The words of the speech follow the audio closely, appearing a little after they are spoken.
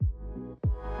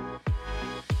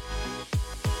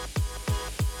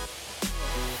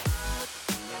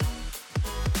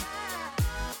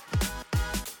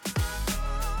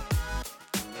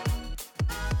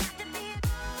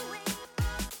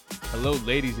Hello,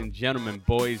 ladies and gentlemen,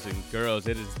 boys and girls.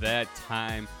 It is that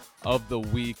time of the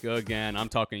week again. I'm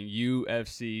talking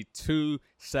UFC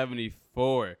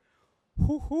 274.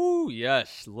 Whoo-hoo,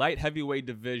 yes, light heavyweight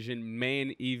division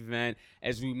main event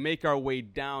as we make our way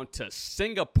down to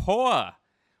Singapore.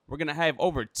 We're going to have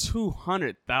over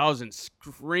 200,000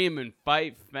 screaming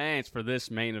fight fans for this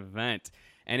main event.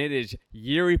 And it is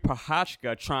Jiri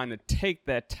Prochazka trying to take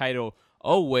that title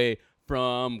away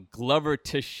from Glover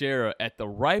Teixeira at the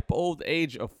ripe old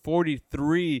age of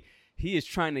 43. He is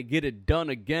trying to get it done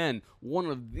again. One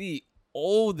of the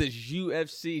oldest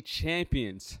UFC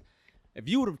champions. If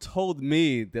you would have told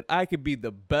me that I could be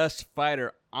the best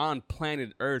fighter on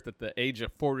planet Earth at the age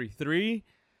of 43,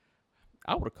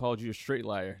 I would have called you a straight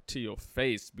liar to your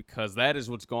face, because that is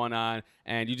what's going on,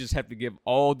 and you just have to give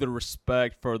all the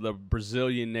respect for the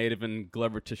Brazilian native and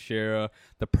Glover Teixeira,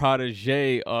 the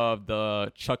protege of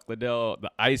the Chuck Liddell, the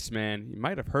Iceman. You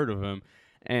might have heard of him,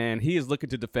 and he is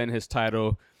looking to defend his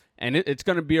title, and it's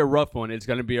going to be a rough one. It's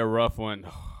going to be a rough one.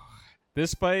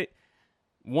 This fight,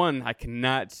 one, I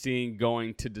cannot see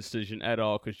going to decision at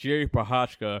all, because Jiri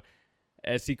Prochazka,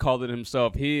 as he called it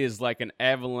himself, he is like an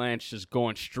avalanche just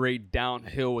going straight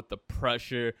downhill with the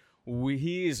pressure.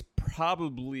 He is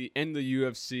probably in the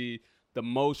UFC the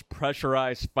most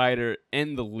pressurized fighter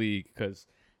in the league, because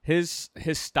his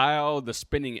style, the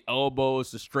spinning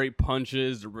elbows, the straight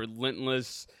punches, the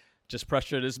relentless just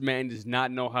pressure. This man does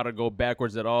not know how to go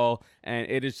backwards at all, and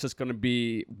it is just going to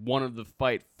be one of the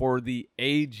fight for the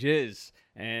ages.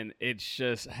 And it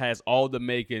just has all the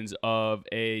makings of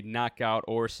a knockout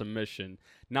or submission.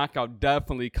 Knockout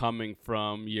definitely coming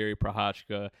from Jiri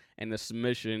Prochazka, and the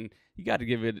submission, you got to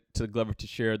give it to Glover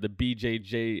Teixeira, the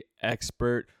BJJ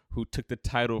expert who took the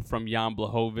title from Jan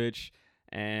Blachowicz,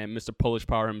 and Mr. Polish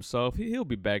Power himself. He'll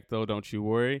be back though, don't you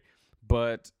worry.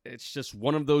 But it's just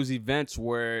one of those events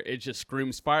where it just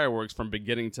screams fireworks from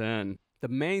beginning to end. The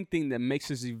main thing that makes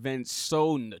this event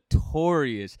so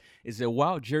notorious is that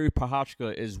while Jiri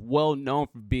Prochazka is well known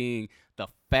for being the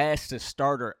fastest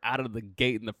starter out of the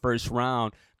gate in the first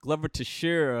round, Glover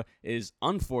Teixeira is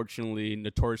unfortunately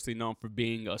notoriously known for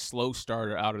being a slow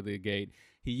starter out of the gate.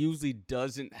 He usually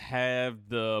doesn't have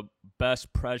the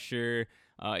best pressure.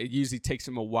 It usually takes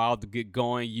him a while to get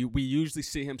going. We usually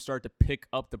see him start to pick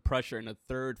up the pressure in the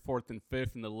third, fourth, and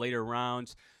fifth in the later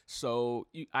rounds. So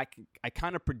I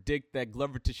kind of predict that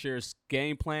Glover Teixeira's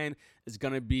game plan is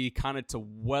going to be kind of to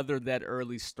weather that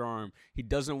early storm. He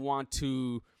doesn't want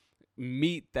to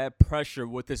meet that pressure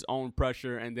with his own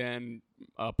pressure and then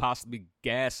possibly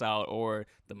gas out, or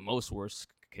the most worst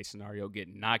case scenario, get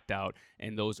knocked out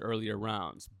in those earlier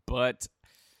rounds. But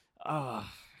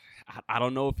I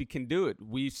don't know if he can do it.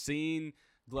 We've seen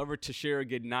Glover Teixeira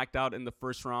get knocked out in the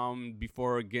first round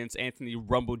before against Anthony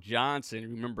Rumble Johnson.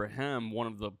 Remember him, one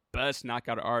of the best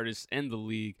knockout artists in the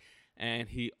league. And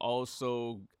he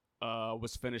also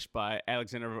was finished by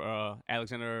Alexander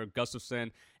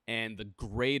Gustafsson and the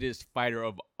greatest fighter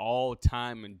of all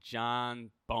time, and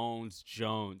John Bones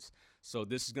Jones. So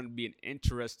this is going to be an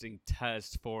interesting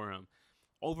test for him.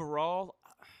 Overall,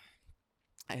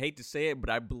 I hate to say it, but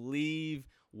I believe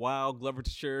while Glover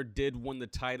Teixeira did win the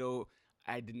title,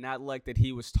 I did not like that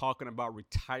he was talking about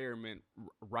retirement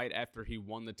right after he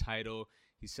won the title.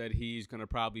 He said he's going to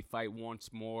probably fight once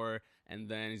more, and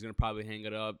then he's going to probably hang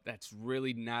it up. That's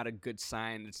really not a good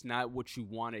sign. It's not what you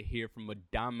want to hear from a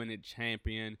dominant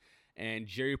champion. And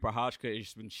Jiri Prochazka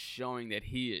has been showing that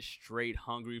he is straight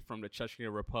hungry from the Czech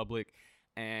Republic.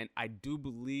 And I do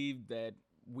believe that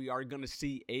we are going to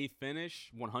see a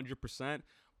finish 100%,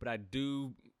 but I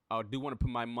do want to put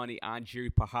my money on Jiri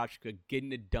Prochazka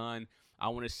getting it done. I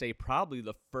want to say probably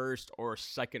the first or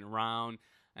second round,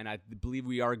 and I believe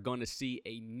we are going to see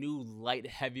a new light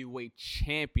heavyweight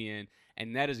champion,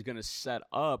 and that is going to set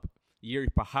up Jiri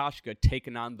Prochazka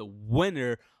taking on the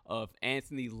winner of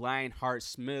Anthony Lionheart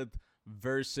Smith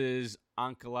versus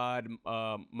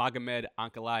Magomed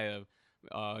Ankalaev.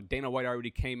 Dana White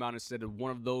already came out and said that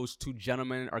one of those two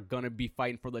gentlemen are going to be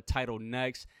fighting for the title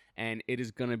next, and it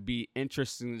is going to be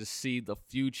interesting to see the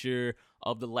future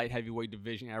of the light heavyweight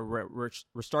division. We're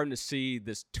starting to see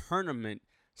this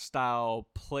tournament-style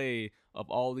play of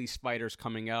all these fighters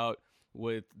coming out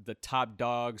with the top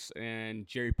dogs and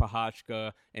Jiri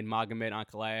Prochazka and Magomed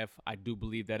Ankalaev. I do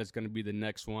believe that is going to be the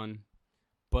next one.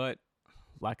 But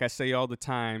like I say all the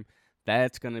time,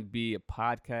 that's going to be a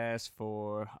podcast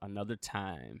for another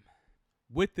time.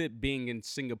 With it being in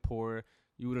Singapore,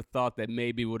 you would have thought that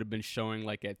maybe it would have been showing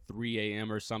like at 3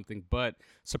 a.m. or something. But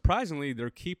surprisingly, they're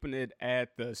keeping it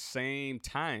at the same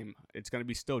time. It's going to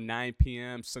be still 9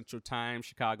 p.m. Central Time,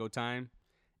 Chicago time.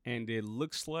 And it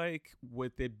looks like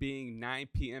with it being 9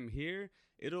 p.m. here,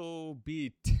 it'll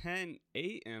be 10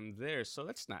 a.m. there, so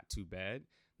that's not too bad.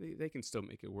 They can still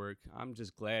make it work. I'm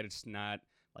just glad it's not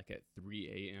like at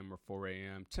 3 a.m. or 4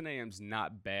 a.m. 10 a.m. is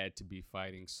not bad to be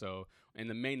fighting. So in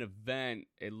the main event,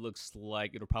 it looks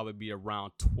like it'll probably be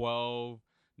around 12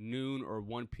 noon or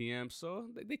 1 p.m. So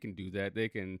they can do that. They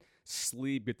can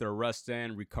sleep, get their rest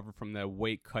in, recover from that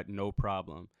weight cut, no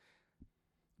problem.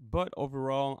 But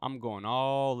overall, I'm going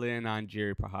all in on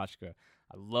Jiri Prochazka.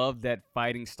 I love that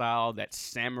fighting style, that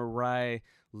samurai,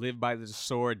 live by the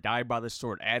sword, die by the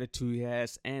sword attitude he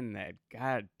has, and that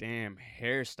goddamn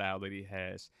hairstyle that he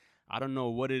has. I don't know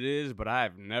what it is, but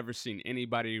I've never seen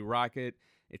anybody rock it.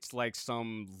 It's like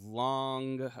some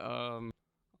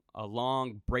a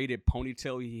long braided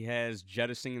ponytail he has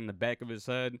jettisoning in the back of his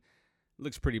head.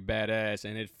 Looks pretty badass,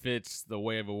 and it fits the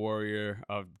way of a warrior.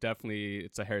 Definitely,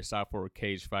 it's a hairstyle for a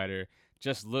cage fighter.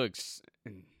 Just looks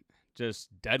just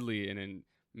deadly, and it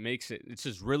makes it's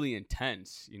just really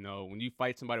intense. You know, when you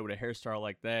fight somebody with a hairstyle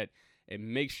like that, it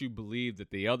makes you believe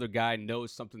that the other guy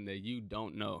knows something that you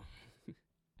don't know.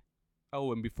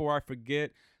 Oh, and before I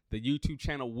forget, the YouTube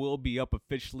channel will be up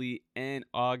officially in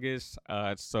August.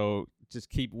 So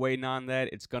just keep waiting on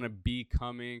that. It's gonna be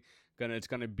coming. It's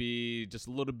gonna be just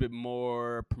a little bit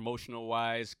more promotional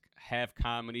wise, half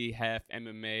comedy, half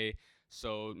MMA.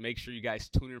 So make sure you guys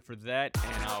tune in for that,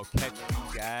 and I'll catch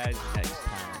you guys next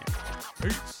time.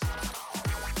 Peace.